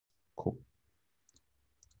Cool.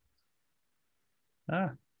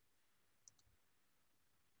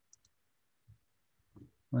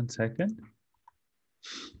 One second.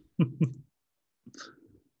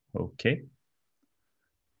 Okay.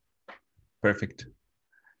 Perfect.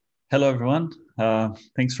 Hello, everyone.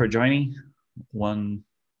 Thanks for joining 1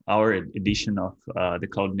 hour edition of the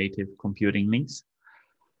Cloud Native Computing Links.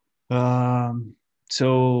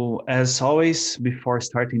 So as always, before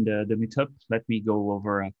starting the meetup, let me go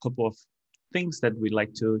over a couple of things that we'd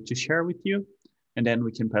like to share with you, and then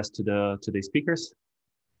we can pass to the speakers.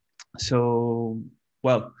 So,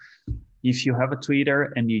 well, if you have a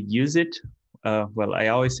Twitter and you use it, well, I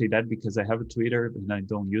always say that because I have a Twitter and I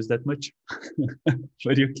don't use that much,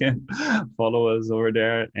 but you can follow us over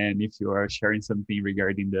there. And if you are sharing something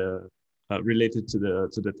regarding the related to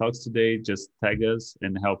the talks today, just tag us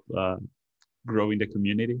and help grow in the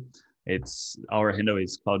community. Our handle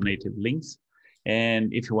is Cloud Native Links.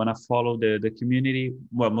 And if you want to follow the community,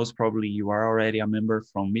 well, most probably you are already a member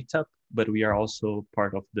from Meetup, but we are also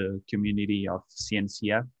part of the community of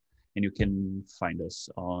CNCF. And you can find us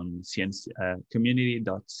on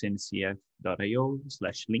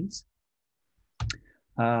community.cncf.io/links.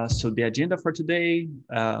 So the agenda for today,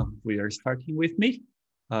 we are starting with me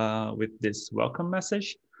with this welcome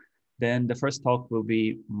message. Then the first talk will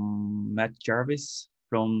be Matt Jarvis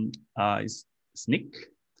from Snyk.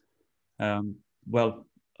 And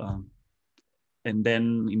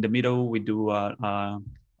then in the middle, we do a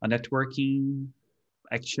networking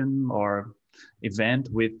action or event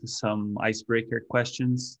with some icebreaker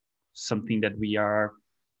questions, something that we are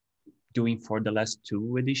doing for the last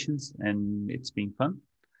 2 editions, and it's been fun.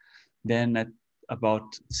 Then at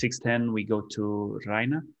about 6:10, we go to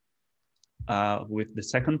Raina with the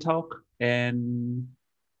second talk, and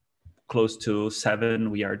close to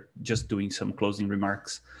 7, we are just doing some closing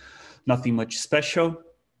remarks. Nothing much special.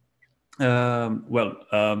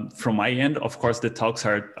 From my end, of course, the talks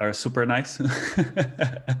are super nice.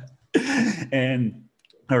 And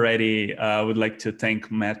already I would like to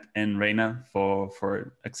thank Matt and Reina for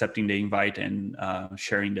accepting the invite and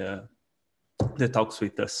sharing the talks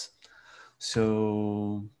with us.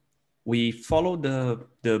 So we follow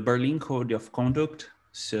the Berlin Code of Conduct.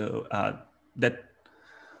 So that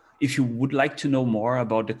if you would like to know more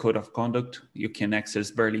about the Code of Conduct, you can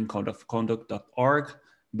access berlincodeofconduct.org.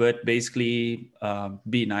 But basically,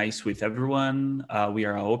 be nice with everyone. We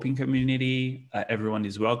are an open community. Everyone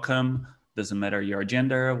is welcome. Doesn't matter your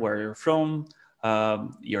gender, where you're from,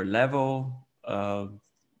 your level,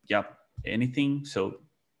 anything. So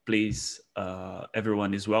please,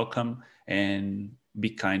 everyone is welcome, and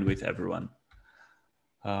be kind with everyone.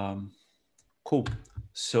 Cool.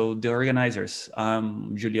 So the organizers,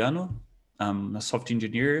 I'm Juliano. I'm a software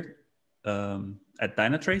engineer at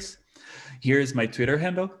Dynatrace. Here's my Twitter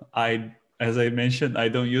handle. As I mentioned, I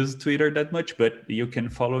don't use Twitter that much, but you can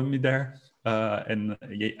follow me there. And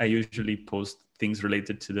I usually post things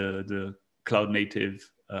related to the cloud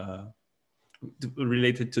native,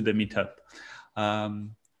 related to the meetup.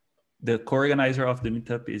 The co-organizer of the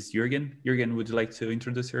meetup is Jürgen. Jürgen, would you like to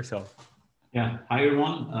introduce yourself? Yeah, hi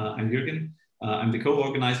everyone. I'm Jürgen. I'm the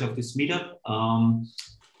co-organizer of this meetup.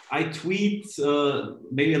 I tweet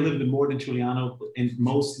maybe a little bit more than Giuliano, and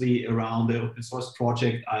mostly around the open source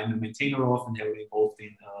project I'm a maintainer of and heavily involved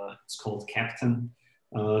in. It's called Captain.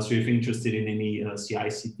 So if you're interested in any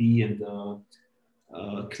CI/CD and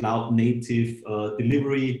cloud native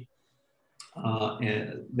delivery,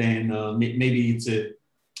 then maybe it's a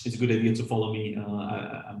good idea to follow me.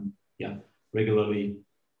 I'm regularly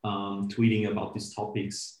tweeting about these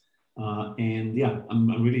topics. And yeah,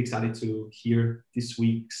 I'm really excited to hear this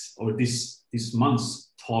week's or this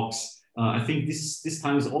month's talks. I think this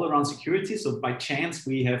time is all around security. So by chance,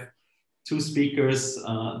 we have 2 speakers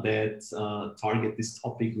that target this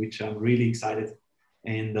topic, which I'm really excited.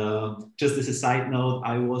 And just as a side note,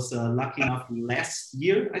 I was lucky enough last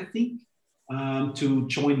year, I think, to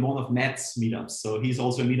join one of Matt's meetups. So he's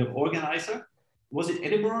also a meetup organizer. Was it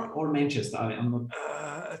Edinburgh or Manchester? I'm not.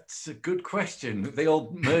 It's a good question. They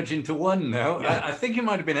all merge into one now. Yeah. I think it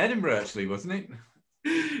might have been Edinburgh, actually, wasn't it?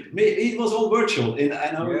 It was all virtual, and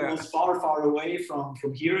I know it was far away from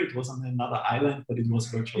here. It was on another island, but it was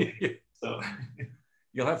virtual. So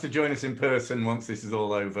you'll have to join us in person once this is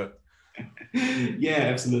all over. Yeah,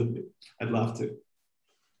 absolutely. I'd love to.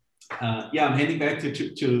 Yeah, I'm heading back to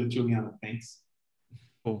Juliana. Thanks.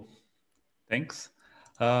 Cool. Thanks.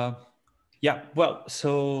 Yeah, well,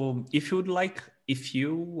 so if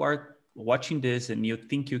you are watching this and you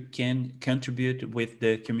think you can contribute with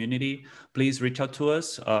the community, please reach out to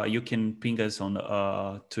us. You can ping us on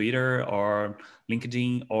Twitter or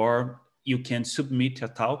LinkedIn, or you can submit a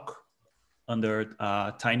talk under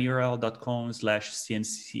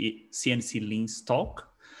tinyurl.com/CNCLinz talk.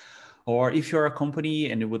 Or if you're a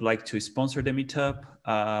company and you would like to sponsor the meetup,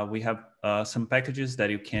 we have some packages that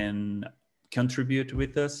you can contribute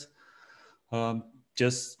with us.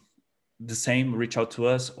 Just the same, reach out to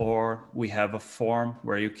us, or we have a form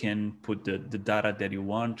where you can put the data that you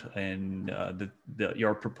want and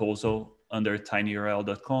your proposal under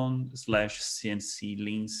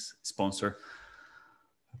tinyurl.com/CNCLinz sponsor.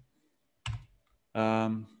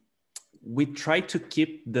 We try to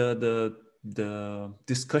keep the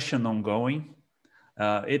discussion ongoing.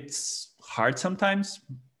 It's hard sometimes,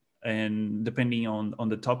 and depending on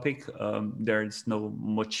the topic, there's no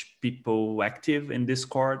much people active in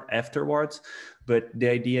Discord afterwards, but the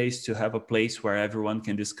idea is to have a place where everyone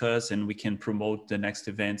can discuss and we can promote the next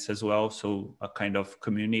events as well. So a kind of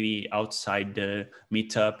community outside the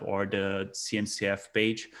meetup or the CNCF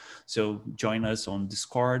page. So join us on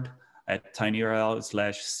Discord at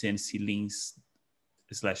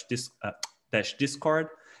tinyurl/CNCLinz/Discord,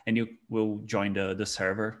 and you will join the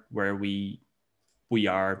server where we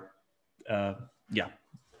are. Yeah.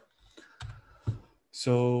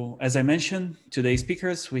 So as I mentioned, today's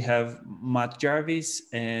speakers, we have Matt Jarvis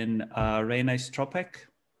and Reina Stropek.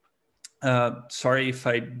 Sorry if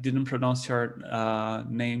I didn't pronounce your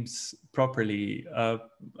names properly.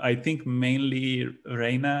 I think mainly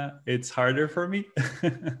Reina, it's harder for me.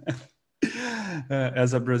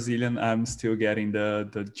 As a Brazilian, I'm still getting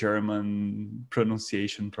the German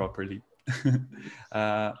pronunciation properly.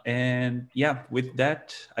 And yeah, with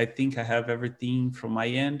that, I think I have everything from my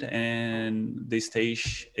end, and the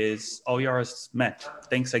stage is all yours, Matt.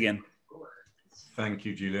 Thanks again. Thank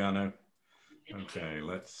you, Giuliano. Okay,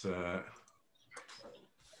 let's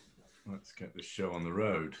get the show on the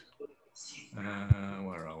road.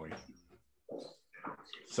 Where are we?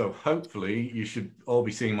 So hopefully you should all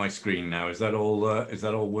be seeing my screen now. Is that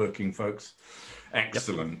all working, folks?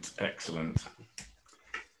 Excellent, yep. Excellent.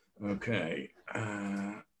 Okay.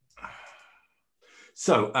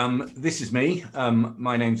 So this is me.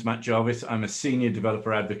 My name's Matt Jarvis. I'm a senior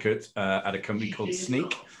developer advocate at a company called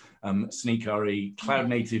Snyk. Snyk are a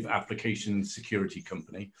cloud-native application security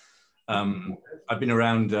company. I've been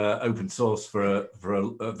around open source for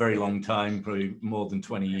a very long time, probably more than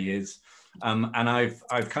 20 years. And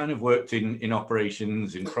I've kind of worked in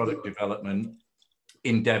operations, in product development,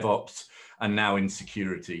 in DevOps, and now in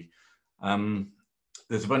security.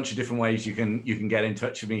 There's a bunch of different ways you can get in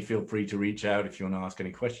touch with me. Feel free to reach out if you want to ask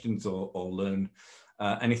any questions or learn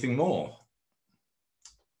anything more.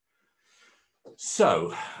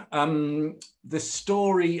 So the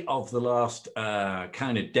story of the last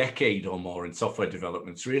kind of decade or more in software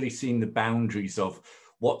development's really seen the boundaries of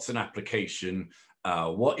what's an application,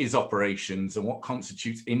 what is operations, and what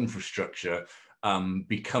constitutes infrastructure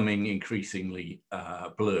becoming increasingly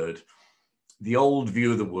blurred. The old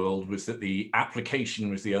view of the world was that the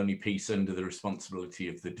application was the only piece under the responsibility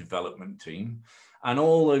of the development team, and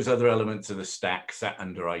all those other elements of the stack sat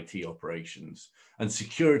under IT operations. And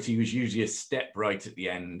security was usually a step right at the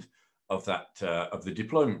end of that of the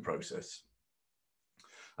deployment process.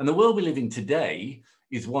 And the world we live in today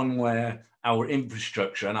is one where our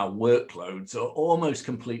infrastructure and our workloads are almost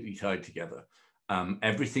completely tied together.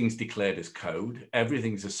 Everything's declared as code,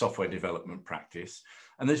 everything's a software development practice,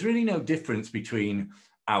 and there's really no difference between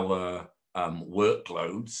our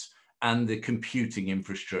workloads and the computing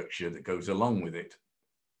infrastructure that goes along with it.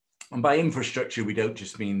 And by infrastructure, we don't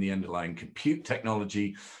just mean the underlying compute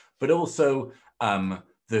technology, but also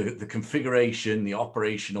the configuration, the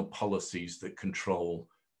operational policies that control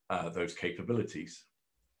those capabilities.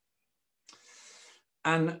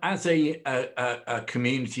 And as a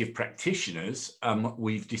community of practitioners,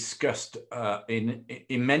 we've discussed in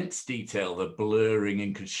immense detail the blurring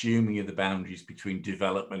and consuming of the boundaries between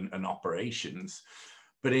development and operations.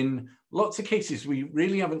 But in lots of cases, we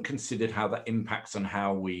really haven't considered how that impacts on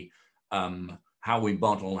how we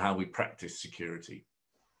model, how we practice security.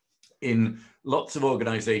 In lots of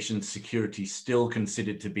organizations, security is still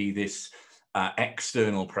considered to be this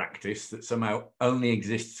external practice that somehow only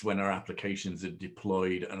exists when our applications are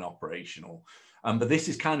deployed and operational. But this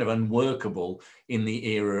is kind of unworkable in the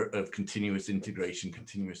era of continuous integration,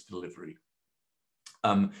 continuous delivery.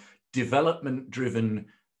 Development-driven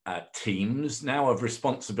teams now have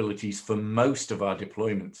responsibilities for most of our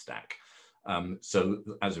deployment stack. So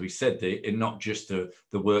as we said, not just the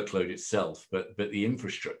workload itself, but the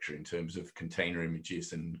infrastructure in terms of container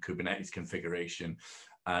images and Kubernetes configuration,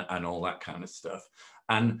 and all that kind of stuff.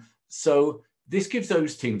 And so this gives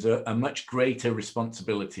those teams a much greater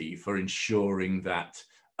responsibility for ensuring that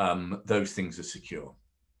those things are secure.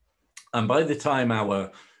 And by the time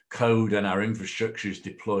our code and our infrastructure is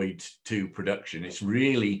deployed to production, it's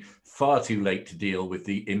really far too late to deal with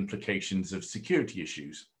the implications of security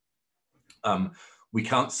issues. We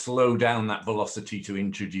can't slow down that velocity to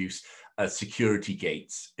introduce security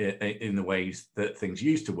gates in the ways that things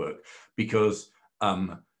used to work, because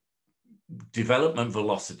development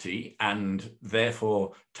velocity and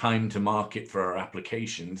therefore time to market for our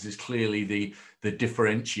applications is clearly the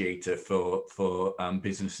differentiator for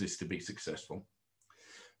businesses to be successful.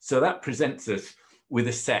 So that presents us with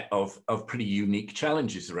a set of pretty unique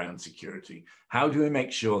challenges around security. How do we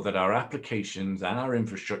make sure that our applications and our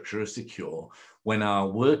infrastructure are secure when our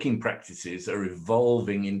working practices are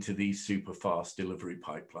evolving into these super fast delivery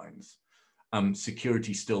pipelines?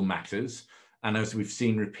 Security still matters. And as we've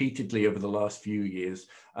seen repeatedly over the last few years,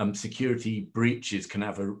 security breaches can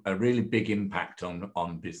have a really big impact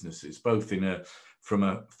on businesses, both from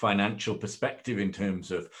a financial perspective in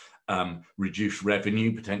terms of reduced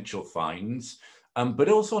revenue, potential fines, but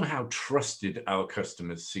also on how trusted our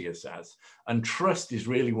customers see us as. And trust is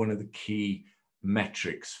really one of the key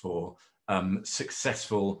metrics for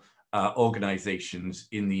successful organizations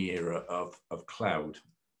in the era of cloud.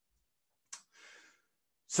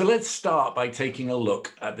 So let's start by taking a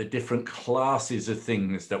look at the different classes of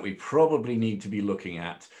things that we probably need to be looking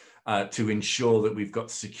at to ensure that we've got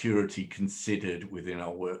security considered within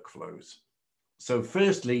our workflows. So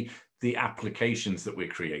firstly, the applications that we're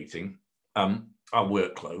creating, our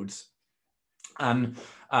workloads. And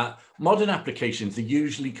modern applications are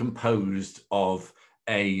usually composed of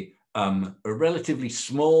a relatively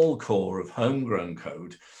small core of homegrown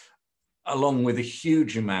code, along with a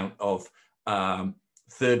huge amount of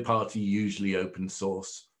third-party, usually open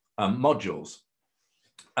source modules.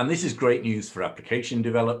 And this is great news for application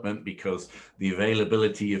development, because the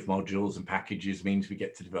availability of modules and packages means we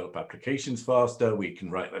get to develop applications faster, we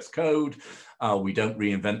can write less code, we don't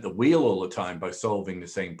reinvent the wheel all the time by solving the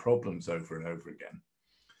same problems over and over again.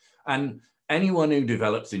 And anyone who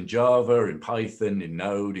develops in Java, in Python, in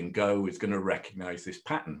Node, in Go is going to recognize this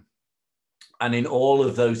pattern. And in all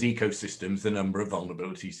of those ecosystems, the number of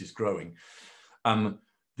vulnerabilities is growing.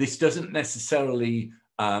 This doesn't necessarily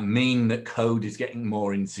mean that code is getting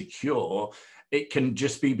more insecure. It can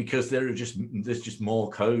just be because there's just more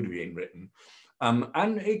code being written.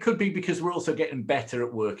 And it could be because we're also getting better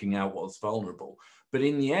at working out what's vulnerable. But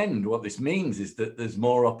in the end, what this means is that there's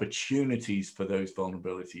more opportunities for those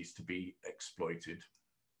vulnerabilities to be exploited.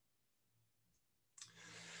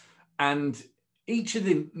 And each of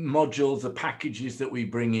the modules, the packages that we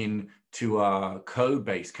bring in to our code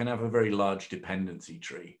base can have a very large dependency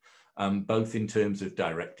tree, both in terms of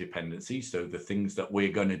direct dependencies, so the things that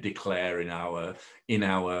we're going to declare in our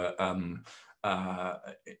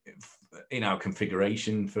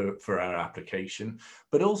configuration for our application,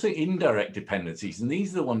 but also indirect dependencies. And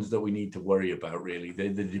these are the ones that we need to worry about, really.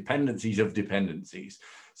 They're the dependencies of dependencies.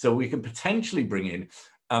 So we can potentially bring in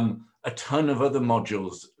a ton of other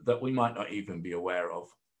modules that we might not even be aware of.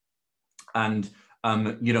 And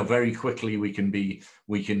you know, very quickly we can be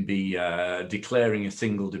declaring a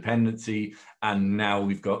single dependency, and now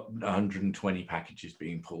we've got 120 packages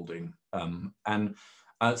being pulled in.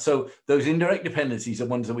 So those indirect dependencies are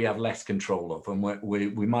ones that we have less control of, and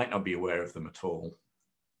we might not be aware of them at all.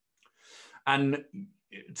 And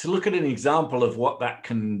to look at an example of what that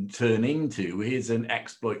can turn into, here's an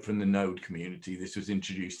exploit from the Node community. This was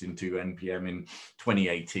introduced into NPM in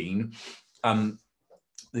 2018.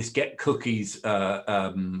 This get cookies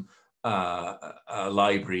library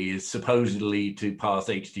is supposedly to parse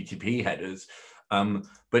HTTP headers,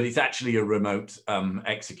 but it's actually a remote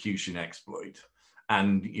execution exploit.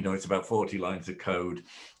 And, you know, it's about 40 lines of code,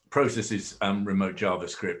 processes remote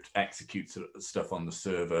JavaScript, executes stuff on the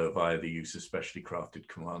server via the use of specially crafted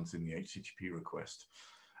commands in the HTTP request.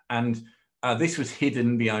 And this was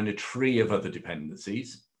hidden behind a tree of other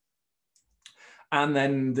dependencies. And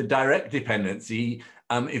then the direct dependency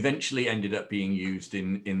eventually ended up being used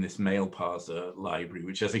in this mail parser library,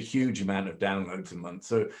 which has a huge amount of downloads a month.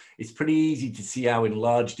 So it's pretty easy to see how in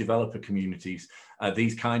large developer communities,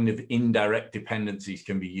 these kind of indirect dependencies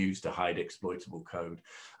can be used to hide exploitable code.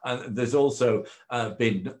 There's also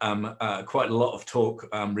been quite a lot of talk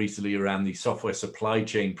recently around the software supply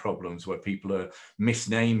chain problems, where people are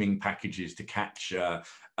misnaming packages to catch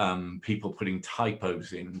people putting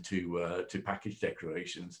typos into to package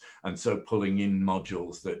declarations, and so pulling in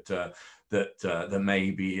modules that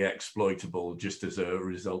may be exploitable just as a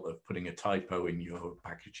result of putting a typo in your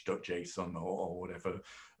package.json or whatever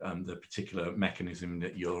the particular mechanism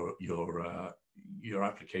that your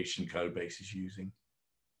application code base is using.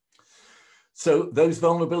 So those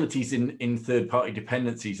vulnerabilities in third-party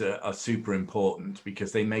dependencies are super important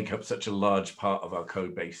because they make up such a large part of our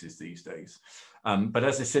code bases these days. But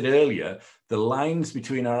as I said earlier, the lines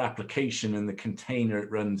between our application and the container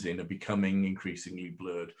it runs in are becoming increasingly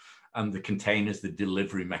blurred. The container is the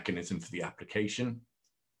delivery mechanism for the application.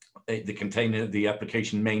 The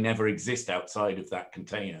application may never exist outside of that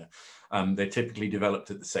container. They're typically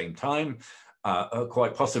developed at the same time,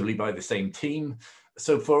 quite possibly by the same team.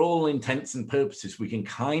 So for all intents and purposes, we can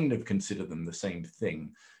kind of consider them the same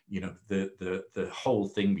thing. You know, the whole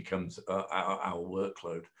thing becomes our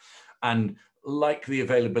workload. And like the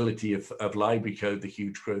availability of library code, the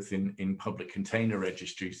huge growth in public container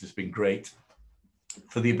registries has been great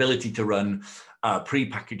for the ability to run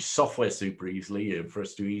pre-packaged software super easily, and for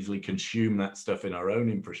us to easily consume that stuff in our own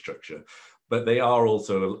infrastructure. But they are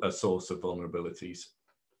also a source of vulnerabilities.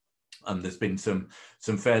 And there's been some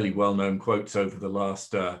fairly well-known quotes over the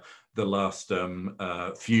last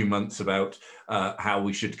few months about how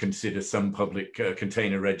we should consider some public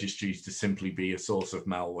container registries to simply be a source of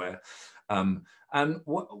malware. And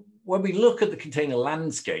when we look at the container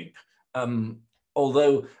landscape,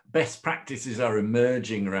 although best practices are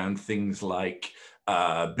emerging around things like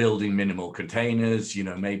building minimal containers, you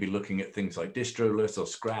know, maybe looking at things like distroless or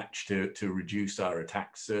Scratch to reduce our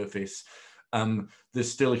attack surface. There's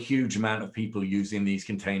still a huge amount of people using these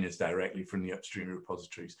containers directly from the upstream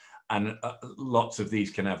repositories. And lots of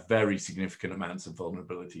these can have very significant amounts of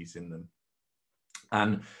vulnerabilities in them.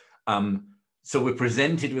 And so we're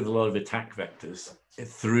presented with a lot of attack vectors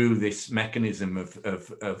through this mechanism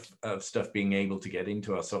of stuff being able to get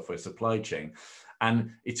into our software supply chain.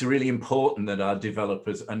 And it's really important that our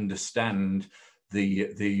developers understand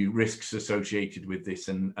the risks associated with this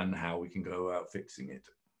and how we can go about fixing it.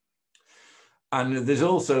 And there's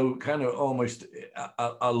also kind of almost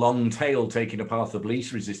a long tail taking a path of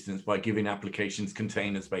least resistance by giving applications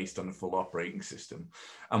containers based on a full operating system.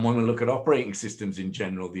 And when we look at operating systems in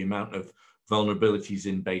general, the amount of vulnerabilities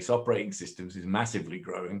in base operating systems is massively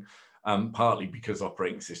growing, partly because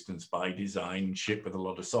operating systems by design ship with a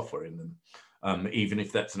lot of software in them. Even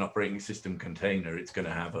if that's an operating system container, it's going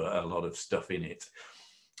to have a lot of stuff in it.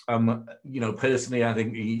 You know, personally, I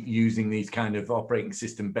think using these kind of operating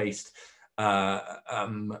system based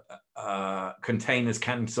containers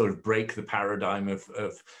can sort of break the paradigm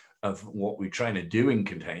of what we're trying to do in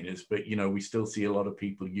containers, but you know, we still see a lot of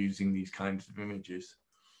people using these kinds of images.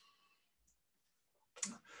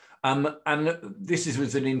 And this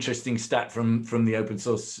was an interesting stat from the open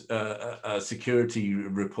source security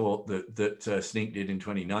report that Snyk did in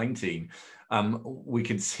 2019. We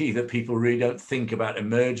can see that people really don't think about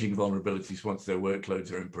emerging vulnerabilities once their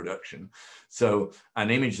workloads are in production. So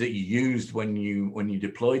an image that you used when you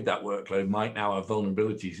deployed that workload might now have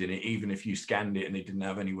vulnerabilities in it, even if you scanned it and it didn't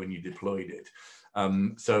have any when you deployed it.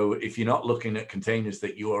 So if you're not looking at containers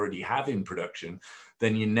that you already have in production,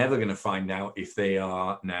 then you're never going to find out if they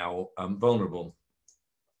are now vulnerable.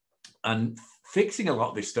 And fixing a lot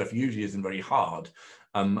of this stuff usually isn't very hard.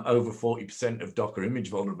 Over 40% of Docker image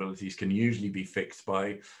vulnerabilities can usually be fixed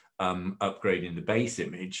by upgrading the base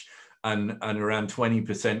image. And around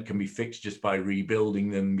 20% can be fixed just by rebuilding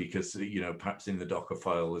them because, you know, perhaps in the Docker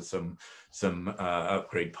file there's some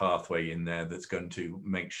upgrade pathway in there that's going to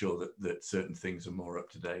make sure that certain things are more up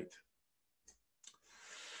to date.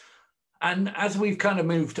 And as we've kind of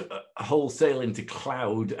moved wholesale into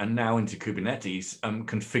cloud and now into Kubernetes,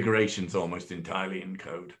 configuration's almost entirely in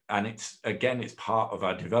code. And it's part of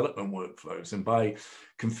our development workflows. And by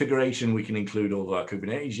configuration, we can include all of our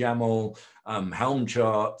Kubernetes YAML, Helm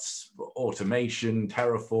charts, automation,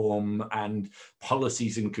 Terraform, and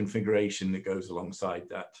policies and configuration that goes alongside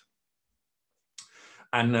that.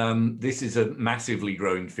 And this is a massively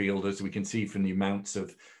growing field, as we can see from the amounts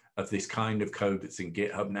of this kind of code that's in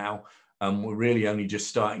GitHub now. We're really only just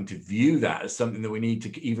starting to view that as something that we need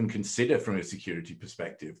to even consider from a security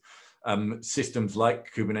perspective. Systems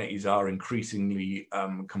like Kubernetes are increasingly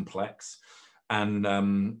complex. And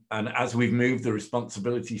as we've moved the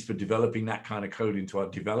responsibilities for developing that kind of code into our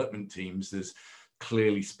development teams, there's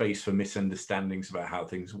clearly space for misunderstandings about how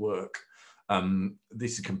things work.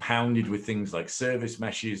 This is compounded with things like service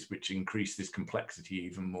meshes, which increase this complexity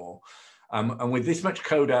even more. And with this much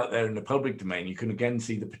code out there in the public domain, you can again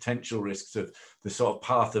see the potential risks of the sort of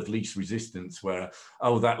path of least resistance where,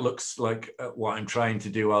 oh, that looks like what I'm trying to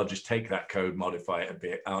do. I'll just take that code, modify it a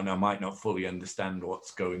bit, and I might not fully understand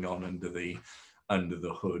what's going on under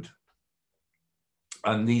the hood.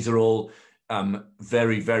 And these are all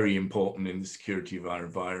very, very important in the security of our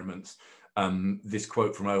environments. This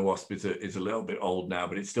quote from OWASP is a little bit old now,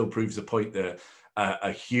 but it still proves a point there.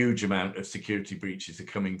 a huge amount of security breaches are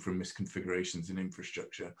coming from misconfigurations in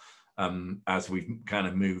infrastructure, as we've kind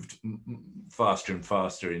of moved faster and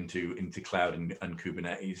faster into cloud and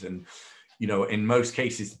Kubernetes. And you know, in most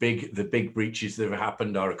cases, the big breaches that have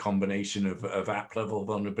happened are a combination of app level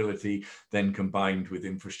vulnerability, then combined with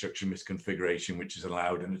infrastructure misconfiguration, which has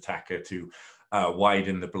allowed an attacker to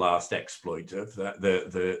widen the blast exploit of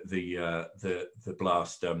the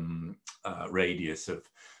blast radius of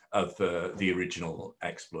the original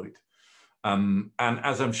exploit. And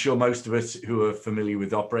as I'm sure most of us who are familiar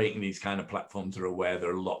with operating these kind of platforms are aware,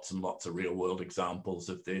 there are lots and lots of real world examples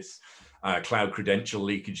of this. Cloud credential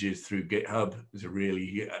leakages through GitHub is a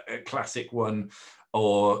really classic one,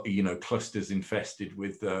 or you know, clusters infested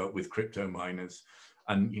with crypto miners,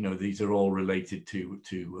 and you know, these are all related to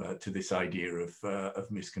this idea of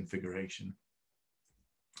misconfiguration.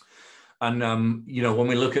 And you know, when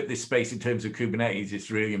we look at this space in terms of Kubernetes,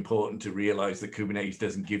 it's really important to realize that Kubernetes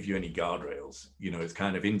doesn't give you any guardrails. You know, it's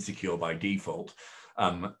kind of insecure by default.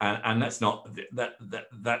 And that's not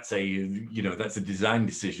that's a, you know, that's a design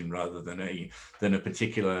decision rather than a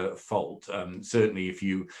particular fault. Certainly, if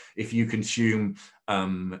you consume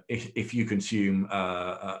sort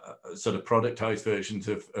of productized versions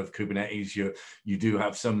of Kubernetes, you do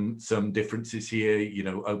have some differences here. You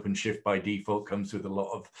know, OpenShift by default comes with a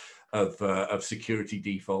lot of security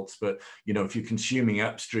defaults, but you know, if you're consuming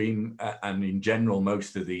upstream, and in general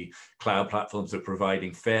most of the cloud platforms are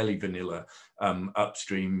providing fairly vanilla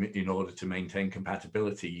upstream in order to maintain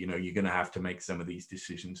compatibility, you know, you're going to have to make some of these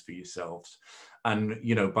decisions for yourselves. And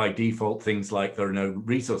you know, by default, things like there are no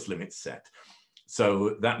resource limits set,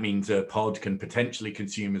 so that means a pod can potentially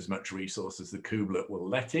consume as much resource as the kubelet will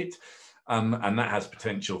let it, and that has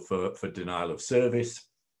potential for denial of service,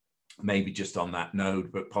 maybe just on that node,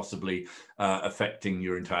 but possibly affecting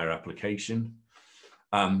your entire application.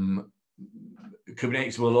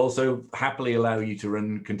 Kubernetes will also happily allow you to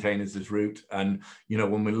run containers as root. And, you know,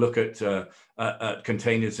 when we look at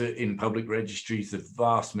containers in public registries, the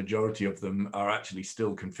vast majority of them are actually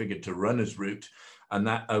still configured to run as root. And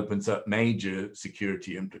that opens up major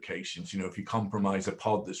security implications. You know, if you compromise a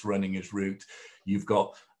pod that's running as root, you've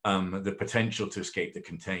got the potential to escape the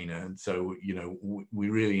container. And so, you know, we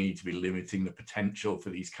really need to be limiting the potential for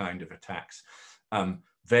these kind of attacks.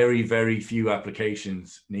 Very, very few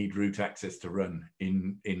applications need root access to run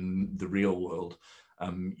in the real world.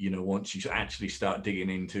 You know, once you actually start digging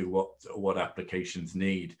into what applications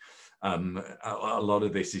need, a lot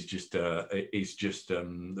of this is just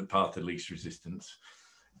the path of least resistance.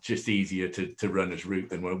 Just easier to run as root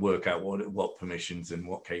than work out what permissions and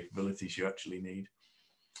what capabilities you actually need.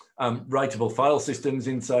 Writable file systems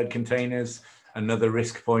inside containers. Another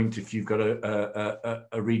risk point. If you've got a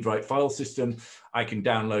read-write file system, I can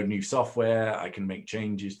download new software, I can make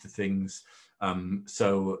changes to things.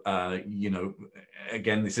 You know,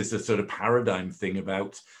 again, this is a sort of paradigm thing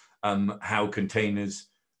about how containers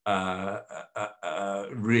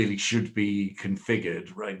really should be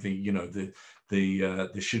configured, right?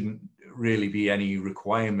 There shouldn't really be any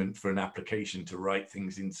requirement for an application to write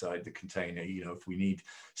things inside the container. You know, if we need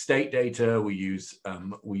state data, we use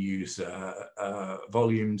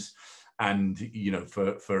volumes, and you know,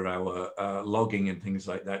 for our logging and things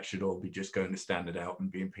like that, should all be just going to standard out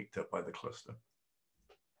and being picked up by the cluster.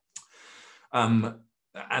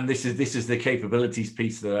 And this is the capabilities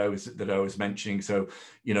piece that I was mentioning. So,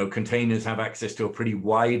 you know, containers have access to a pretty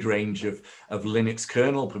wide range of Linux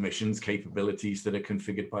kernel permissions capabilities that are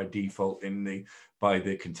configured by default by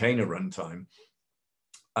the container runtime.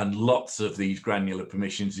 And lots of these granular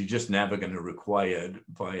permissions are just never going to required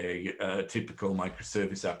by a typical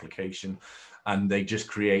microservice application. And they just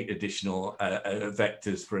create additional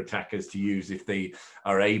vectors for attackers to use. If they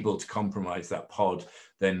are able to compromise that pod,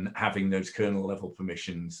 then having those kernel level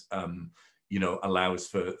permissions, you know, allows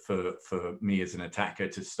for me as an attacker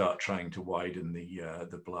to start trying to widen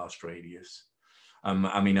the blast radius.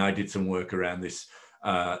 I mean, I did some work around this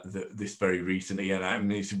this very recently, and I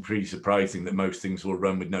mean, it's pretty surprising that most things will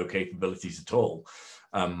run with no capabilities at all.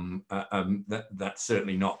 That's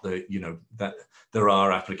certainly not the, you know, that there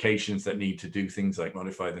are applications that need to do things like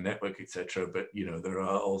modify the network, etc. But you know, there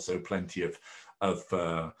are also plenty of kind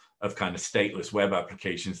of stateless web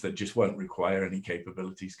applications that just won't require any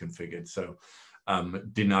capabilities configured. So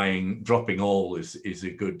dropping all is a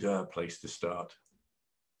good place to start.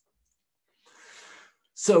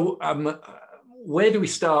 So where do we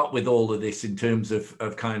start with all of this in terms of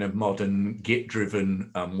kind of modern Git-driven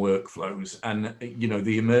workflows? And you know,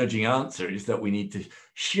 the emerging answer is that we need to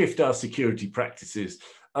shift our security practices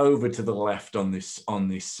over to the left on this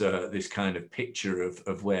kind of picture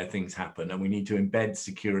of where things happen, and we need to embed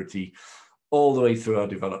security all the way through our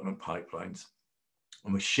development pipelines.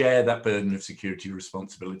 And we share that burden of security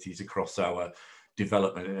responsibilities across our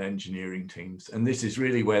development and engineering teams. And this is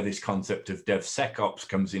really where this concept of DevSecOps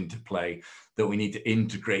comes into play, that we need to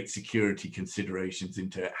integrate security considerations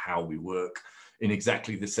into how we work in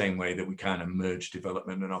exactly the same way that we kind of merge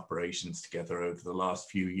development and operations together over the last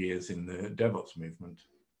few years in the DevOps movement.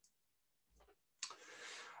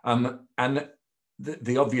 And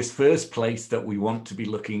the obvious first place that we want to be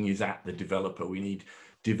looking is at the developer. We need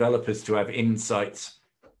developers to have insights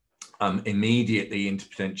immediately into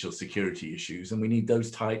potential security issues, and we need those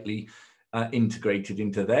tightly integrated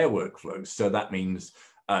into their workflows. So that means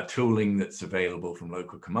tooling that's available from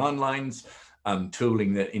local command lines,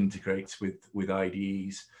 tooling that integrates with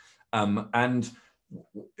IDEs, and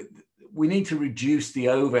we need to reduce the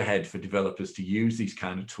overhead for developers to use these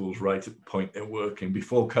kind of tools right at the point they're working,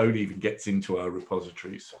 before code even gets into our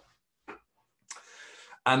repositories.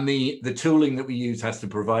 And the tooling that we use has to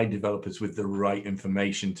provide developers with the right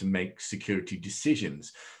information to make security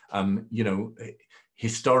decisions. You know,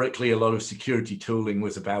 historically, a lot of security tooling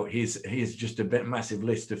was about here's just a massive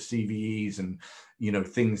list of CVEs and, you know,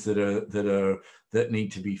 things that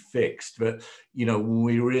need to be fixed. But, you know,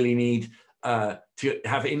 we really need to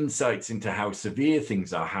have insights into how severe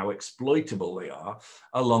things are, how exploitable they are,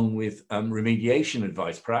 along with remediation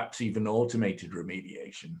advice, perhaps even automated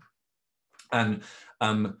remediation. And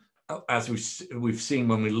as we've seen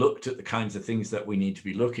when we looked at the kinds of things that we need to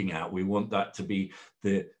be looking at, we want that to be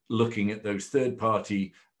looking at those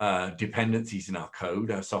third-party dependencies in our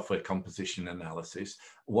code, our software composition analysis,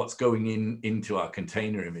 what's going into our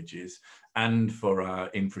container images, and for our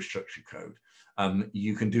infrastructure code.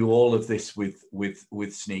 You can do all of this with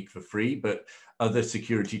Snyk for free, but other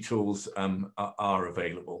security tools are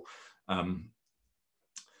available.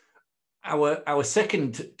 Our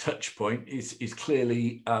second touch point is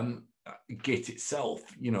clearly Git itself.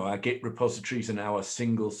 You know, our Git repositories are now a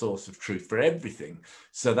single source of truth for everything.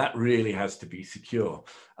 So that really has to be secure.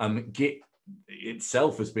 Git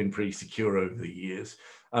itself has been pretty secure over the years,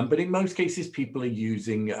 but in most cases, people are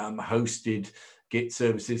using hosted Git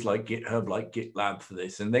services like GitHub, like GitLab for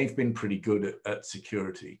this, and they've been pretty good at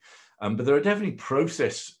security. But there are definitely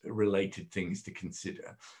process-related things to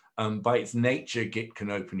consider. By its nature, Git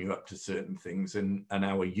can open you up to certain things, and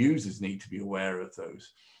our users need to be aware of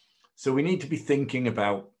those. So we need to be thinking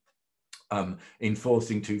about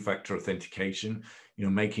enforcing two-factor authentication, you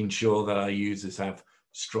know, making sure that our users have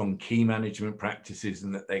strong key management practices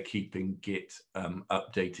and that they're keeping Git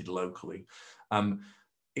updated locally.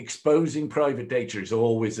 Exposing private data is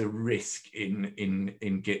always a risk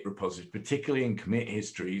in Git repositories, particularly in commit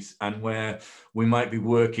histories, and where we might be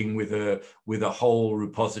working with a whole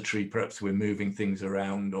repository. Perhaps we're moving things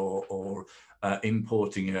around or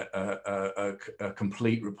importing a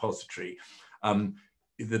complete repository.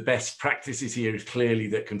 The best practices here is clearly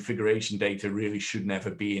that configuration data really should never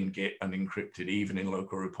be in Git unencrypted, even in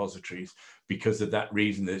local repositories. Because of that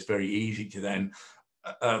reason, it's very easy to then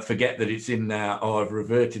forget that it's in there, or I've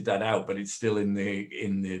reverted that out, but it's still in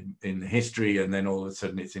the history, and then all of a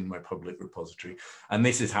sudden it's in my public repository. And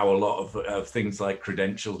this is how a lot of things like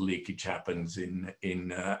credentials leakage happens in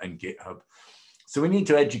GitHub. So we need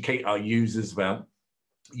to educate our users about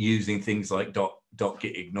using things like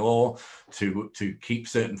 .gitignore to keep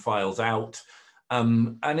certain files out.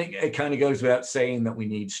 And it kind of goes without saying that we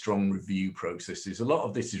need strong review processes. A lot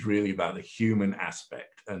of this is really about the human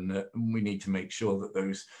aspect, and we need to make sure that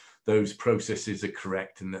those processes are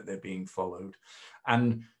correct and that they're being followed.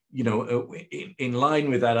 And, you know, in line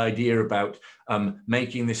with that idea about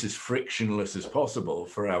making this as frictionless as possible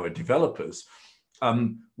for our developers,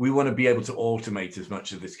 we want to be able to automate as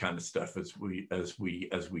much of this kind of stuff as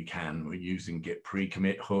we can. We're using Git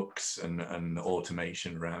pre-commit hooks and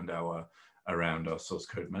automation around our source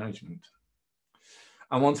code management.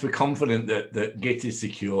 And once we're confident that Git is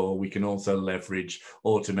secure, we can also leverage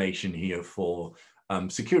automation here for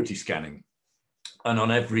security scanning. And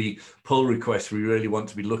on every pull request, we really want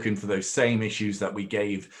to be looking for those same issues that we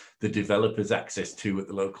gave the developers access to at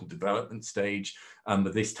the local development stage.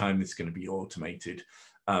 But this time it's going to be automated.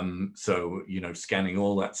 So, you know, scanning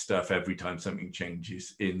all that stuff every time something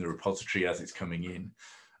changes in the repository as it's coming in.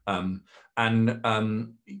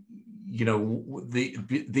 You know,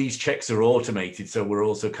 these checks are automated, so we're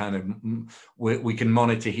also kind of, we can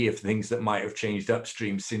monitor here for things that might have changed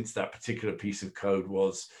upstream since that particular piece of code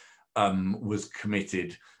was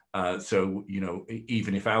committed. So, you know,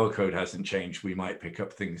 even if our code hasn't changed, we might pick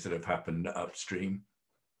up things that have happened upstream.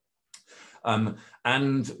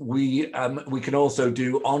 And we can also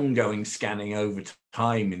do ongoing scanning over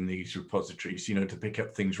time in these repositories, you know, to pick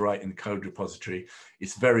up things right in the code repository.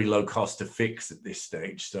 It's very low cost to fix at this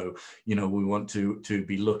stage. So, you know, we want to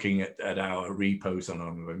be looking at our repos on an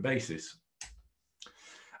ongoing basis.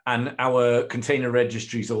 And our container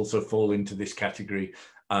registries also fall into this category.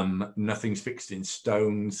 Nothing's fixed in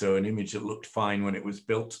stone, so an image that looked fine when it was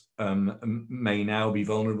built may now be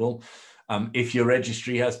vulnerable. If your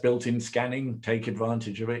registry has built-in scanning, take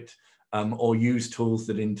advantage of it, or use tools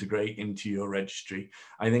that integrate into your registry.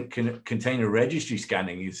 I think container registry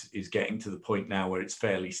scanning is getting to the point now where it's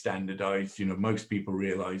fairly standardized. You know, most people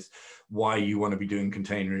realize why you want to be doing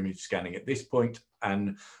container image scanning at this point,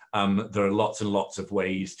 and there are lots and lots of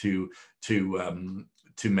ways to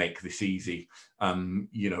make this easy.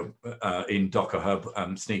 You know, in Docker Hub,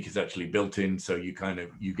 Snyk is actually built in, so you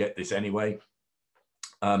get this anyway.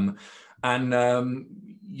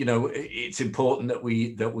 You know, it's important that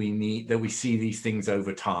we see these things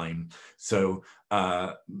over time. So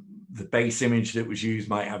the base image that was used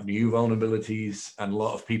might have new vulnerabilities, and a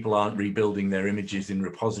lot of people aren't rebuilding their images in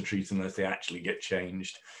repositories unless they actually get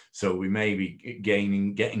changed. So we may be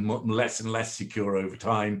getting less and less secure over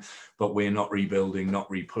time, but we're not rebuilding, not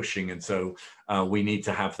repushing, and so we need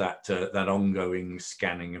to have that ongoing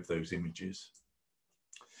scanning of those images.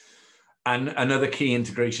 And another key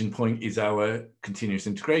integration point is our continuous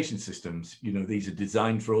integration systems. You know, these are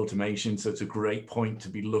designed for automation, so it's a great point to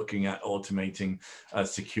be looking at automating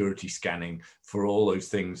security scanning for all those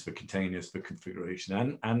things, for containers, for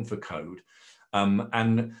configuration, and for code.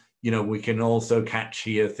 And, you know, we can also catch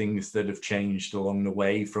here things that have changed along the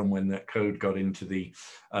way from when that code got into the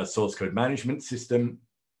source code management system.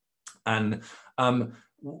 And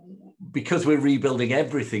because we're rebuilding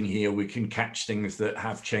everything here, we can catch things that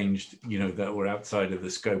have changed, you know, that were outside of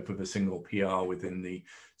the scope of a single PR within the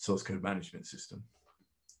source code management system.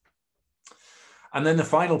 And then the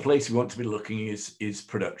final place we want to be looking is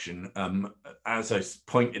production. As I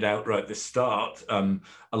pointed out right at the start, a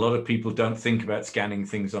lot of people don't think about scanning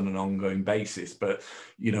things on an ongoing basis, but,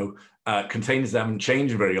 you know, containers that haven't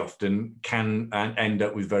changed very often can end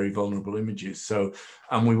up with very vulnerable images. So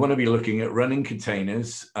we want to be looking at running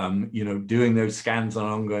containers, you know, doing those scans on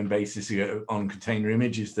an ongoing basis on container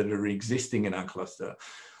images that are existing in our cluster.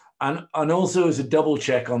 And also as a double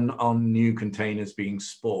check on new containers being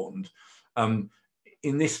spawned.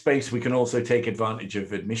 In this space, we can also take advantage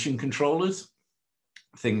of admission controllers,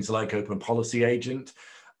 things like Open Policy Agent,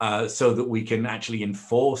 so that we can actually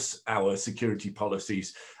enforce our security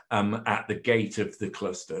policies at the gate of the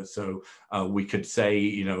cluster. So we could say,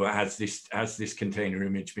 you know, has this container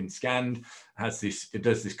image been scanned? Does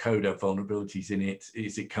this code have vulnerabilities in it?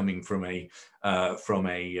 Is it coming from a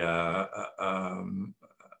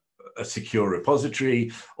secure repository?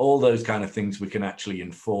 All those kind of things we can actually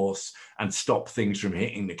enforce and stop things from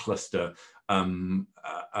hitting the cluster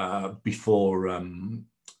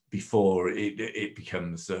before it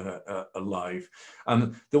becomes alive.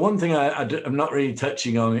 The one thing I'm not really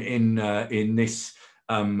touching on in this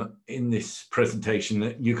presentation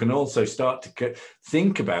that you can also start to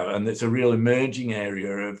think about, and that's a real emerging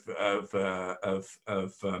area of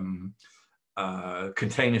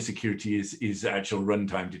container security, is actual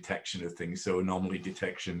runtime detection of things. So anomaly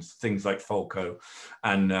detections, things like Falco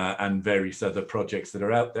and various other projects that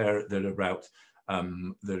are out there that are about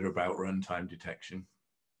runtime detection.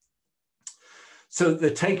 So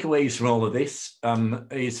the takeaways from all of this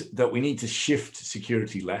is that we need to shift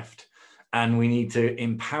security left, and we need to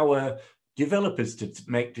empower developers to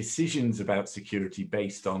make decisions about security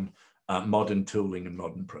based on modern tooling and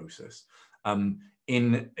modern process.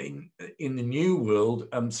 In the new world,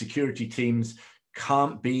 security teams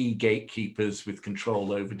can't be gatekeepers with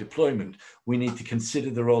control over deployment. We need to consider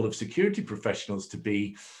the role of security professionals to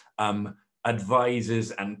be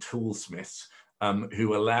advisors and toolsmiths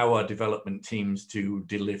who allow our development teams to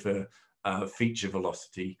deliver feature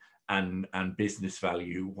velocity and business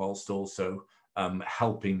value, whilst also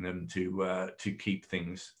helping them to keep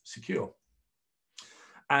things secure.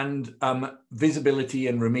 And visibility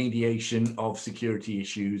and remediation of security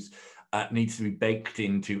issues needs to be baked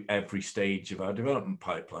into every stage of our development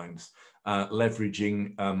pipelines,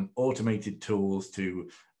 leveraging automated tools to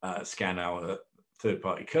scan our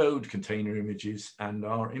third-party code, container images, and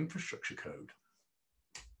our infrastructure code.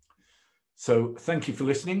 So thank you for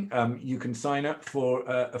listening. You can sign up for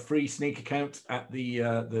a free Snyk account at the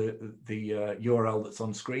URL that's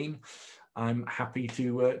on screen. I'm happy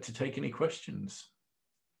to take any questions.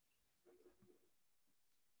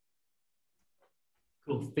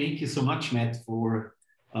 Cool. Thank you so much, Matt, for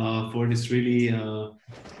this really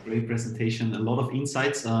great presentation. A lot of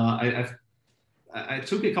insights. I've I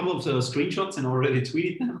took a couple of screenshots and already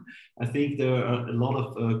tweeted them. I think there are a lot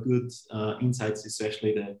of good insights,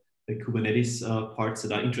 especially the Kubernetes parts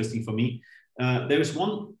that are interesting for me. There is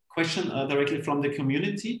one question directly from the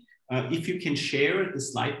community. If you can share the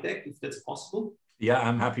slide deck, if that's possible. Yeah,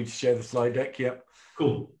 I'm happy to share the slide deck. Yep.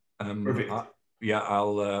 Cool. Perfect. Yeah,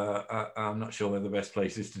 I'm not sure where the best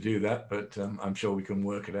place is to do that, but I'm sure we can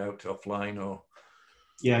work it out offline or.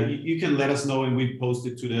 Yeah, you can let us know, and we post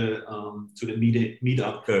it to the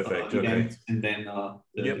meetup Perfect. event, okay. and then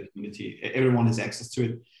the community, everyone has access to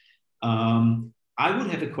it. I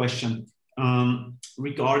would have a question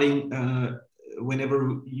regarding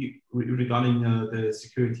regarding the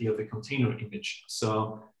security of a container image.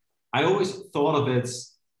 So I always thought of it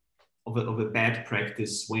of a bad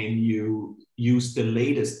practice when you use the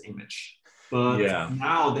latest image. But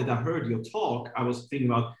now that I heard your talk, I was thinking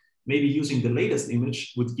about maybe using the latest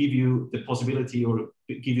image would give you the possibility or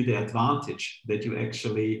give you the advantage that you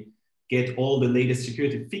actually get all the latest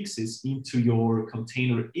security fixes into your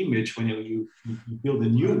container image whenever you build a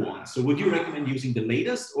new one. So would you recommend using the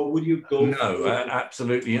latest, or would you go? No,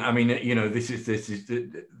 absolutely. I mean, you know, this is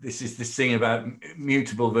this thing about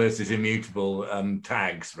mutable versus immutable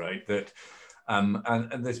tags, right? That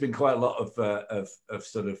and there's been quite a lot of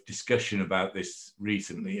sort of discussion about this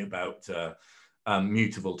recently about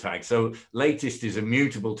mutable tags. So latest is a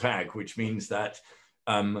mutable tag, which means that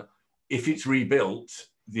if it's rebuilt,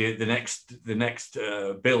 the next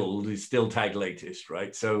build is still tagged latest,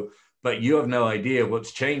 right? So, but you have no idea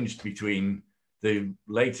what's changed between the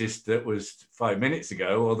latest that was 5 minutes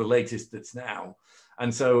ago or the latest that's now.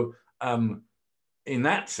 And so in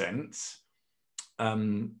that sense,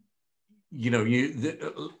 you know,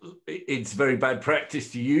 it's very bad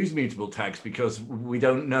practice to use mutable tags because we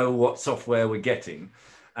don't know what software we're getting.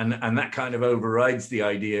 And that kind of overrides the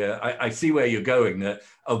idea. I see where you're going, that,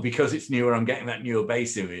 oh, because it's newer, I'm getting that newer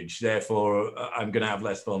base image, therefore I'm going to have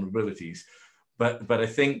less vulnerabilities. But I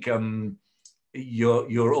think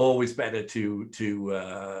you're always better to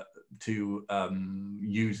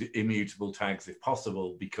use immutable tags if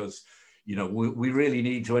possible, because, you know, we really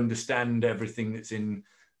need to understand everything that's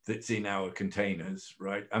in our containers,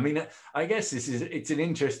 right? I mean, I guess it's an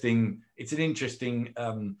interesting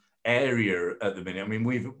area at the minute. I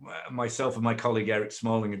mean, myself and my colleague Eric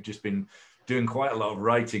Smalling have just been doing quite a lot of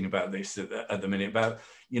writing about this at the minute, about,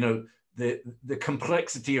 you know, the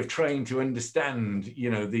complexity of trying to understand,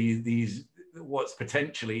 you know, these what's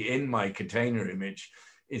potentially in my container image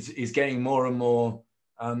is getting more and more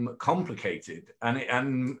complicated,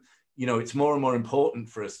 and you know, it's more and more important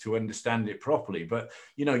for us to understand it properly. But,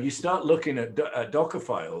 you know, you start looking at Docker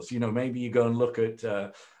files, you know, maybe you go and look at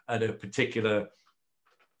a particular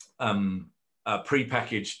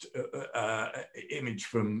prepackaged image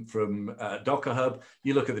from Docker Hub.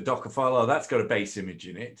 You look at the Docker file, oh, that's got a base image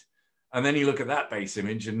in it. And then you look at that base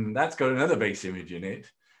image and that's got another base image in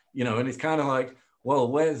it, you know, and it's kind of like, well,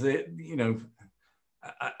 where's it, you know?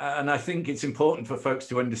 And I think it's important for folks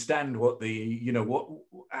to understand what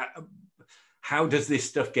how does this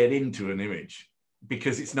stuff get into an image?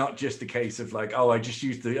 Because it's not just a case of like, oh, I just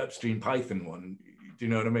used the upstream Python one. Do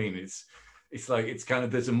you know what I mean? It's like, it's kind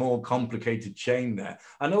of, there's a more complicated chain there.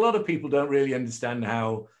 And a lot of people don't really understand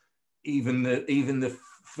how even the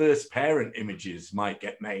first parent images might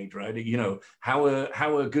get made, right? You know, how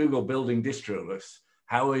are Google building distroless?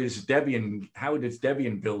 How does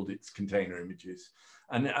Debian build its container images?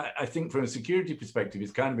 And I think from a security perspective,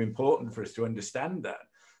 it's kind of important for us to understand that,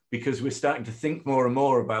 because we're starting to think more and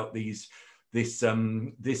more about this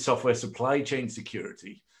software supply chain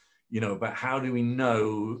security, you know, about how do we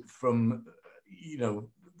know from, you know,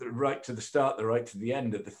 the right to the start, the right to the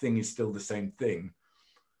end, that the thing is still the same thing.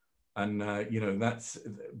 And, you know, that's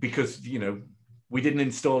because, you know, we didn't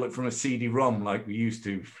install it from a CD-ROM like we used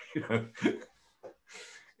to, you know.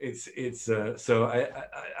 So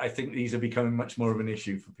I think these are becoming much more of an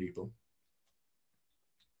issue for people.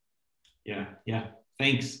 Yeah.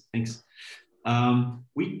 Thanks.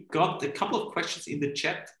 We got a couple of questions in the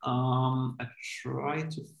chat. I try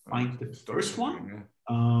to find the first one.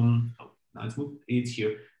 It's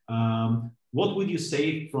here. What would you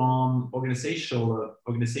say from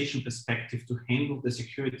organization perspective to handle the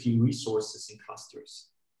security resources in clusters?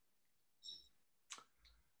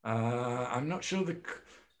 I'm not sure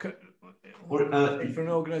for an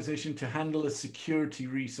organization to handle the security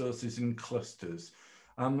resources in clusters.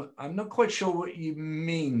 I'm not quite sure what you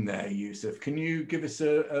mean there, Yusuf. Can you give us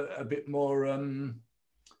a bit more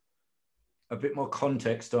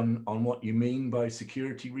context on what you mean by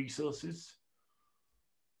security resources?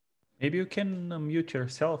 Maybe you can mute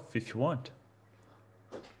yourself if you want.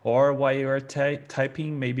 Or while you're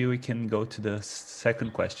typing, maybe we can go to the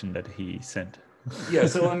second question that he sent. Yeah,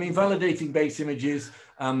 so I mean, validating base images,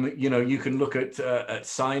 you know, you can look at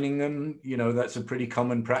signing them, you know, that's a pretty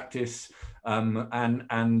common practice,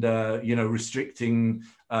 and you know, restricting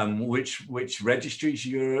which registries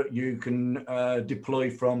you can deploy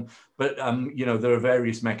from. But you know, there are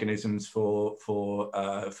various mechanisms for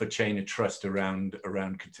chain of trust around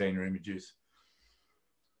container images.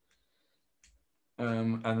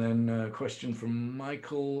 And then a question from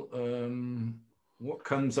Michael. What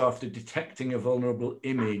comes after detecting a vulnerable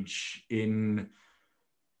image in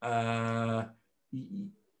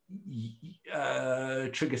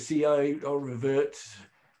trigger CI or revert?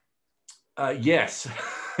 Yes,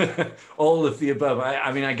 all of the above.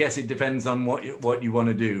 I mean, I guess it depends on what you want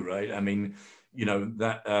to do, right? I mean, you know,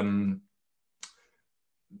 that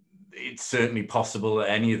it's certainly possible at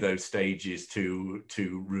any of those stages to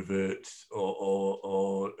revert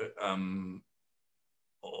or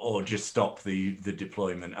just stop the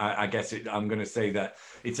deployment. I guess I'm going to say that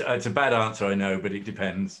it's a bad answer, I know, but it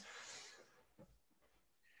depends.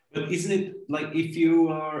 But isn't it like if you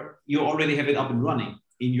already have it up and running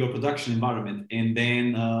in your production environment, and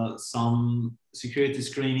then some security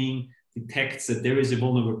screening detects that there is a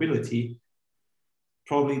vulnerability,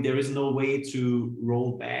 probably there is no way to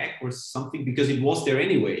roll back or something because it was there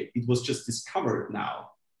anyway. It was just discovered now.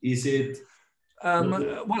 Is it?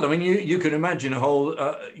 Well, I mean, you can imagine a whole,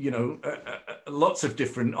 you know, lots of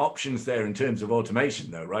different options there in terms of automation,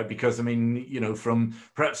 though, right? Because I mean, you know, from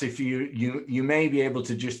perhaps if you may be able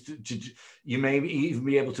to you may even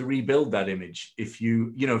be able to rebuild that image if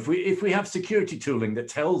you know, if we have security tooling that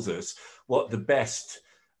tells us what the best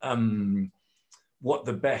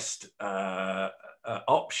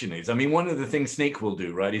option is. I mean, one of the things Snyk will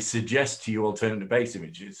do, right, is suggest to you alternative base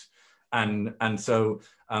images. And so,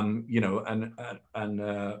 you know,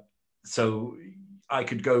 so I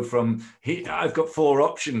could go from here. I've got 4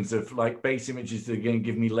 options of like base images that are going to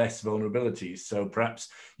give me less vulnerabilities. So perhaps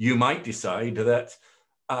you might decide that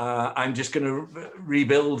I'm just going to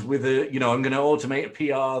rebuild with a, you know, I'm going to automate a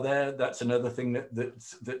PR there. That's another thing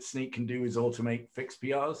that Snyk can do, is automate fixed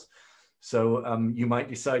PRs. So you might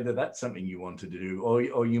decide that that's something you want to do,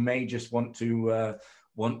 or you may just want to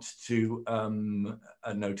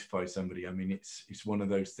notify somebody. I mean, it's one of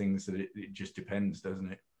those things that it just depends,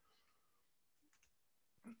 doesn't it?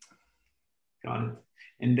 Got it.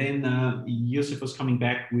 And then Yusuf was coming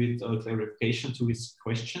back with a clarification to his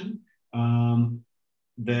question.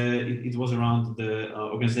 It was around the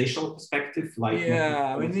organizational perspective, like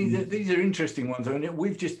yeah. I mean, these are interesting ones. I mean,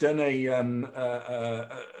 we've just done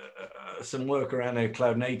some work around a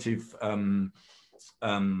cloud native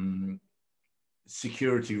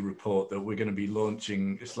security report that we're going to be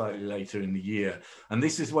launching slightly later in the year, and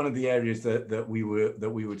this is one of the areas that we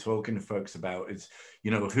were talking to folks about, is,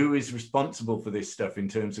 you know, who is responsible for this stuff in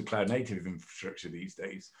terms of cloud native infrastructure these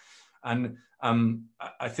days. And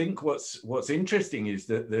I think what's interesting is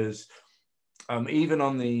that there's even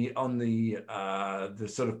on the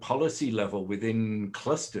sort of policy level within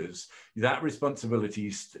clusters, that responsibility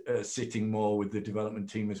is sitting more with the development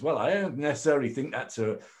team as well. I don't necessarily think that's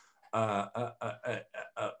a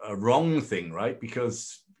wrong thing, right?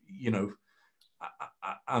 Because, you know,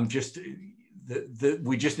 I'm just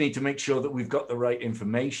we just need to make sure that we've got the right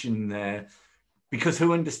information there, because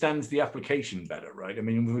who understands the application better, right? I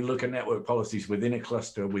mean, when we look at network policies within a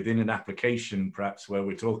cluster, within an application, perhaps where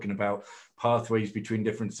we're talking about pathways between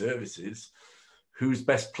different services, who's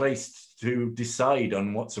best placed to decide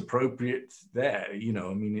on what's appropriate there? You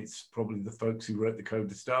know, I mean, it's probably the folks who wrote the code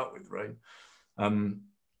to start with, right?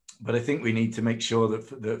 But I think we need to make sure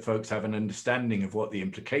that folks have an understanding of what the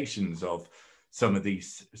implications of some of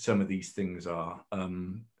these things are.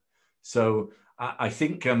 So I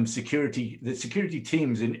think the security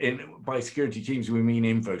teams, by security teams we mean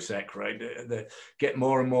InfoSec, right? They get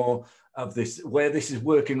more and more of this, where this is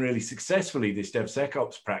working really successfully. This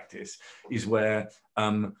DevSecOps practice is where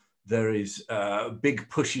there is big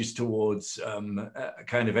pushes towards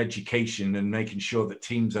kind of education and making sure that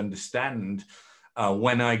teams understand.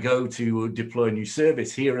 When I go to deploy a new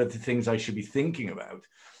service, here are the things I should be thinking about.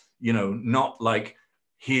 You know, not like,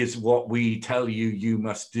 here's what we tell you you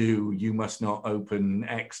must do, you must not open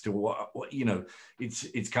X to what you know.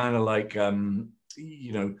 It's kind of like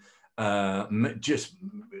you know, just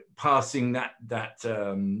passing that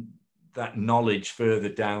knowledge further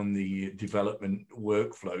down the development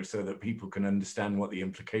workflow so that people can understand what the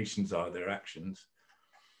implications are of their actions.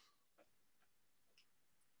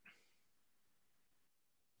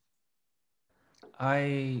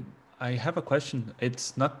 I have a question.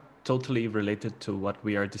 It's not totally related to what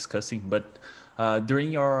we are discussing, but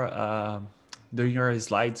During your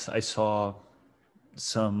slides, I saw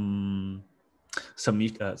some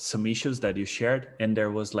issues that you shared, and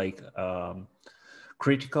there was like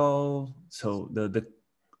critical. So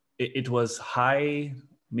it was high,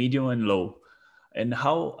 medium, and low. And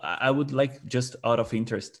how I would like, just out of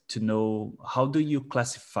interest, to know, how do you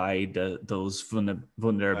classify those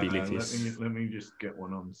vulnerabilities? Let me just get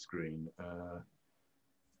one on screen.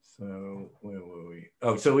 So where were we?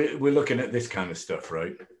 Oh, so we're looking at this kind of stuff,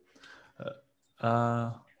 right?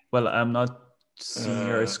 Well, I'm not seeing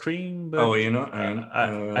your screen, but oh, you're not.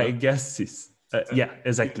 I guess it's yeah,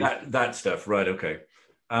 exactly. That stuff, right? Okay.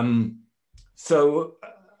 So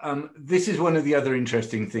this is one of the other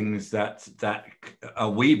interesting things that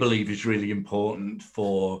we believe is really important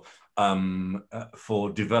for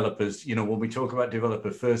developers. You know, when we talk about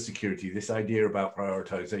developer first security, this idea about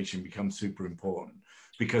prioritization becomes super important,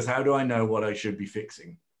 because how do I know what I should be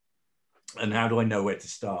fixing, and how do I know where to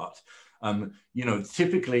start? You know,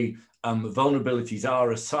 typically vulnerabilities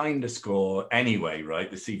are assigned a score anyway, right?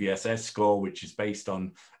 The CVSS score, which is based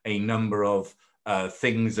on a number of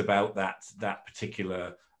things about that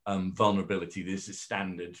particular vulnerability. There's a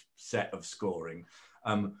standard set of scoring.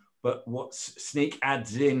 But what Snyk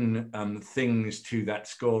adds in things to that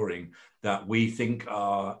scoring that we think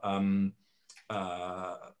are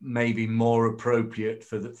maybe more appropriate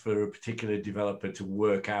for a particular developer to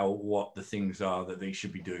work out what the things are that they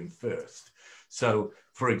should be doing first. So,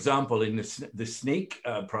 for example, in the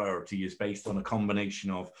Snyk priority is based on a combination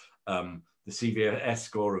of the CVSS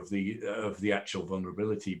score of the actual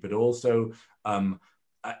vulnerability, but also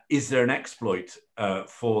is there an exploit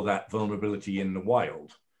for that vulnerability in the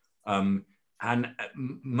wild? And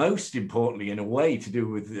most importantly, in a way to do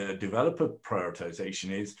with the developer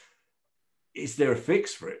prioritization, is there a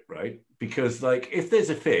fix for it, right? Because like, if there's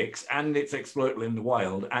a fix and it's exploitable in the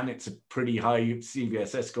wild and it's a pretty high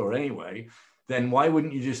CVSS score anyway, then why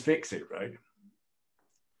wouldn't you just fix it, right?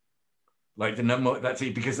 Like the number,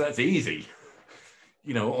 because that's easy.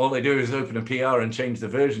 You know, all they do is open a PR and change the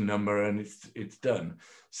version number, and it's done.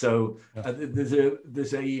 So there's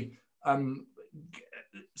a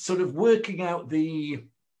sort of working out the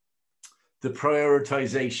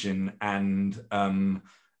prioritization and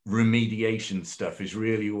remediation stuff is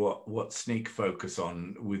really what Snyk focus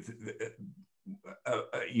on with,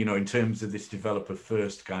 you know, in terms of this developer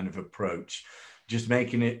first kind of approach, just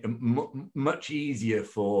making it much easier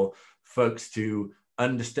for folks to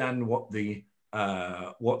understand what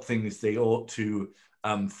things they ought to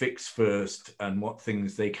fix first, and what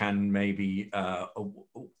things they can maybe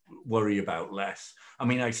worry about less. I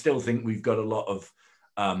mean, I still think we've got a lot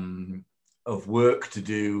of work to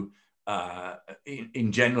do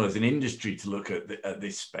in general as an industry to look at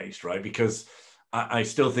this space, right? Because I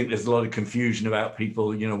still think there's a lot of confusion about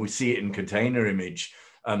people. You know, we see it in container image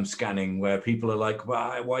scanning, where people are like,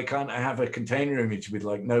 why can't I have a container image with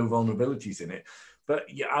like no vulnerabilities in it? But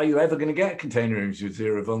are you ever going to get a container image with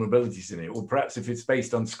 0 vulnerabilities in it? Well, perhaps if it's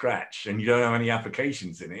based on Scratch and you don't have any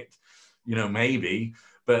applications in it, you know, maybe.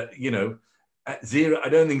 But, you know, at 0, I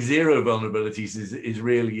don't think 0 vulnerabilities is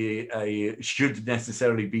really should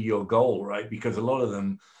necessarily be your goal, right? Because a lot of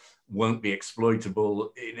them won't be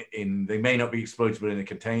exploitable they may not be exploitable in a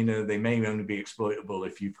container. They may only be exploitable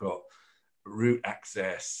if you've got root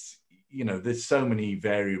access. You know, there's so many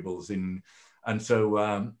variables in, and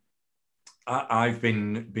so I've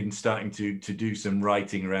been starting to do some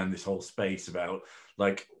writing around this whole space about,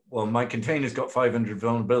 like, well, my container's got 500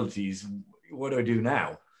 vulnerabilities. What do I do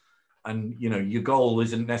now? And, you know, your goal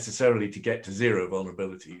isn't necessarily to get to 0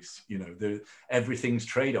 vulnerabilities. You know, everything's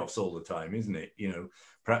trade-offs all the time, isn't it? You know,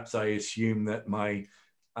 perhaps I assume that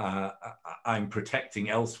I'm protecting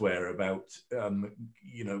elsewhere about,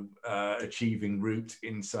 you know, achieving root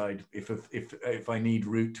inside. If I need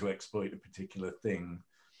root to exploit a particular thing,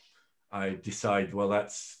 I decide, well,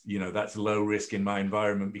 that's low risk in my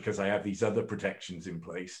environment because I have these other protections in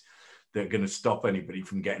place that are going to stop anybody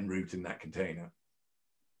from getting root in that container.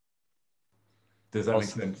 Does that make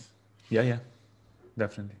sense? Yeah,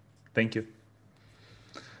 definitely. Thank you.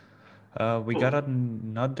 We got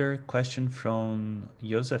another question from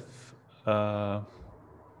Joseph.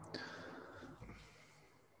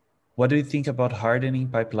 What do you think about hardening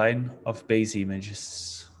pipeline of base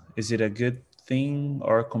images? Is it a good thing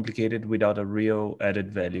or complicated without a real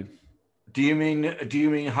added value? Do you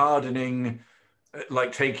mean hardening,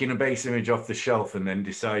 like taking a base image off the shelf and then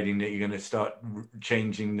deciding that you're going to start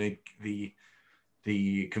changing the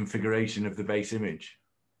configuration of the base image?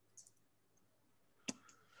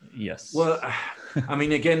 Yes. Well, I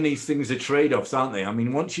mean, again, these things are trade-offs, aren't they? I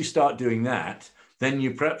mean, once you start doing that,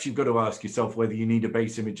 then perhaps you've got to ask yourself whether you need a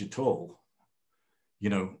base image at all. you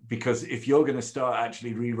know, because if you're going to start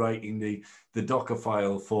actually rewriting the Docker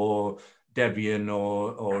file for Debian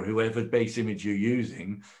or whoever base image you're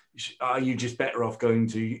using, are you just better off going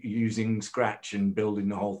to using Scratch and building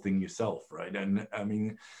the whole thing yourself, right? And I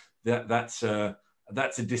mean, that's a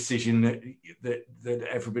decision that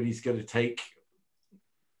everybody's going to take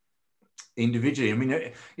individually. I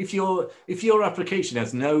mean, if your application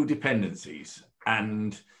has no dependencies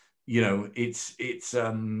and, you know, it's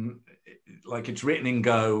like it's written in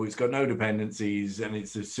Go, it's got no dependencies, and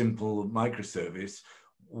it's a simple microservice,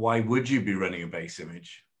 why would you be running a base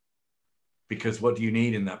image? Because what do you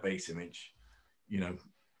need in that base image, you know?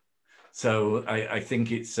 So I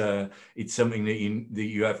think it's something that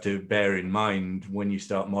you have to bear in mind when you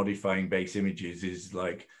start modifying base images, is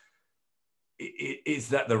like, is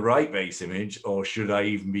that the right base image, or should I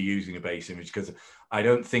even be using a base image? Because I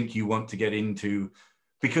don't think you want to get into,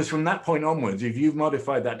 because from that point onwards, if you've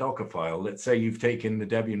modified that Docker file, let's say you've taken the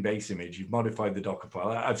Debian base image, you've modified the Docker file.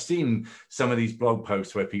 I've seen some of these blog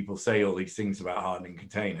posts where people say all these things about hardening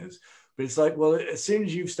containers, but it's like, well, as soon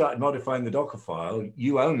as you've started modifying the Docker file,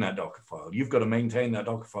 you own that Docker file. You've got to maintain that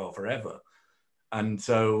Docker file forever. And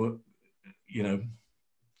so, you know,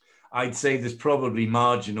 I'd say there's probably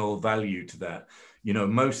marginal value to that. You know,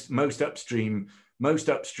 most upstream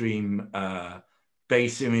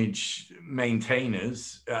base image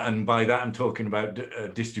maintainers, and by that I'm talking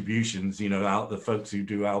about distributions, you know, the folks who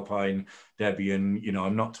do Alpine, Debian, you know,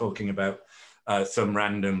 I'm not talking about some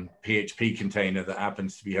random PHP container that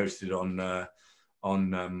happens to be hosted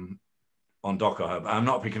on Docker Hub. I'm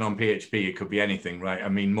not picking on PHP, it could be anything, right? I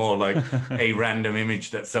mean, more like a random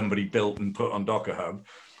image that somebody built and put on Docker Hub.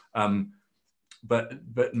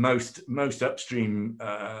 But most upstream,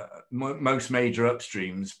 most major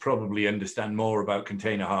upstreams probably understand more about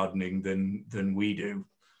container hardening than we do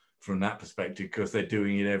from that perspective, because they're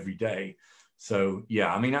doing it every day. So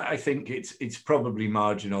yeah, I mean, I think it's probably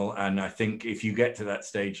marginal, and I think if you get to that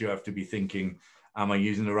stage, you have to be thinking, am I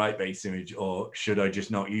using the right base image, or should I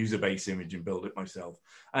just not use a base image and build it myself?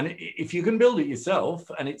 And if you can build it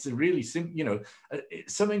yourself, and it's a really simple, you know,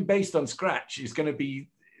 something based on Scratch is going to be,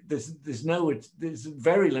 there's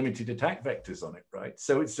very limited attack vectors on it, right?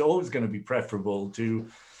 So it's always going to be preferable to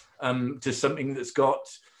something that's got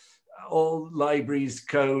all libraries,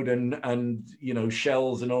 code, and you know,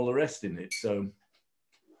 shells and all the rest in it. So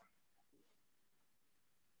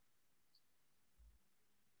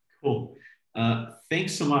cool.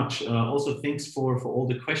 Thanks so much. Also, thanks for all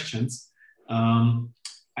the questions.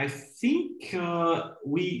 I think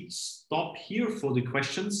we stop here for the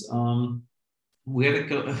questions. We had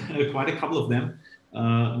quite a couple of them.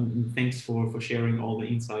 Thanks for sharing all the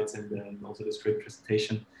insights and also this great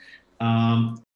presentation.